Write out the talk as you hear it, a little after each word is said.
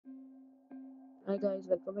Hi guys,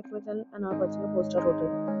 welcome back to my channel and I'm watching a 4-star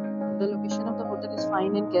hotel. The location of the hotel is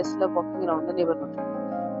fine and guests love walking around the neighborhood.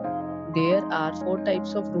 There are 4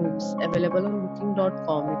 types of rooms available on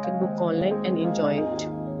booking.com. You can book online and enjoy it.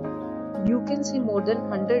 You can see more than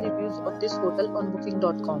 100 reviews of this hotel on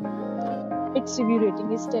booking.com. Its review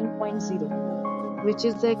rating is 10.0, which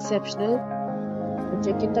is the exceptional.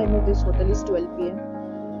 The check-in time of this hotel is 12 p.m.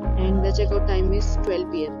 and the check-out time is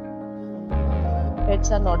 12 p.m.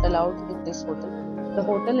 Pets are not allowed in this hotel. The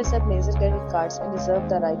hotel accepts major credit cards and reserves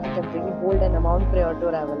the right to temporarily hold an amount prior to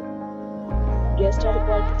arrival. Guests are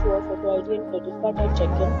required to show a photo ID and credit card at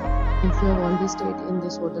check-in. If you have already stayed in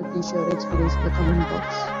this hotel, please share your experience in the comment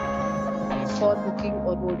box. For booking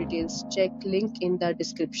or more details, check link in the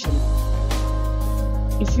description.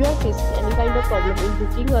 If you are facing any kind of problem in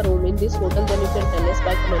booking a room in this hotel, then you can tell us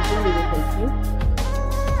by commenting. We will help you.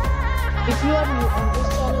 If you are new on this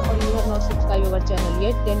channel or you have not subscribed our channel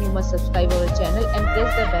yet, then you must subscribe our channel and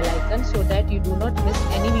press the bell icon so that you do not miss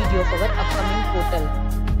any video of our upcoming hotel.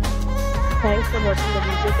 Thanks for watching the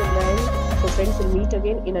video till the end. So friends, will meet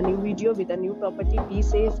again in a new video with a new property. Be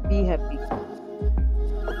safe, be happy.